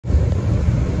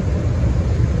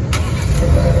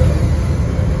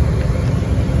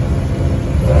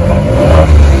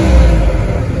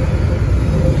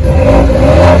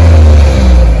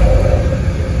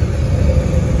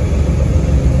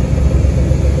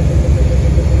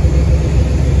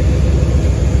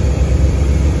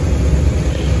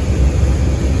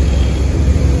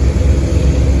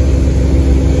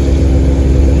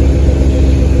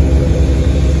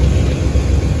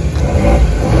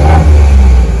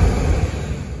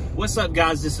What's up,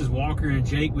 guys? This is Walker and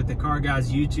Jake with the Car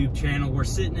Guys YouTube channel. We're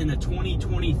sitting in a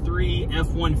 2023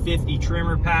 F150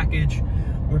 TREMOR package.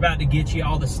 We're about to get you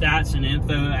all the stats and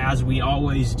info as we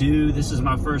always do. This is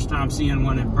my first time seeing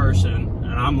one in person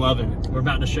and I'm loving it. We're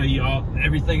about to show you all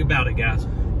everything about it, guys.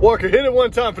 Walker, hit it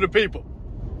one time for the people.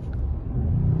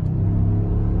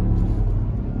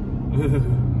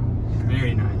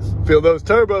 Very nice. Feel those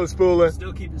turbos spooling.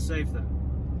 Still keep it safe though.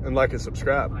 And like and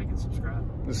subscribe. Like and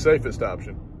subscribe. The safest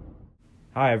option.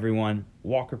 Hi everyone,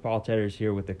 Walker Paul Tedders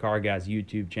here with the Car Guys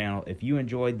YouTube channel. If you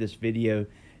enjoyed this video,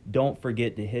 don't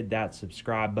forget to hit that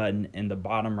subscribe button in the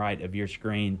bottom right of your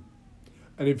screen.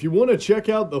 And if you want to check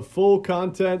out the full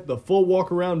content, the full walk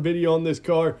around video on this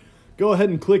car, go ahead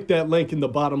and click that link in the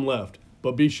bottom left.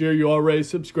 But be sure you already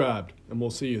subscribed, and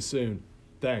we'll see you soon.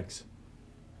 Thanks.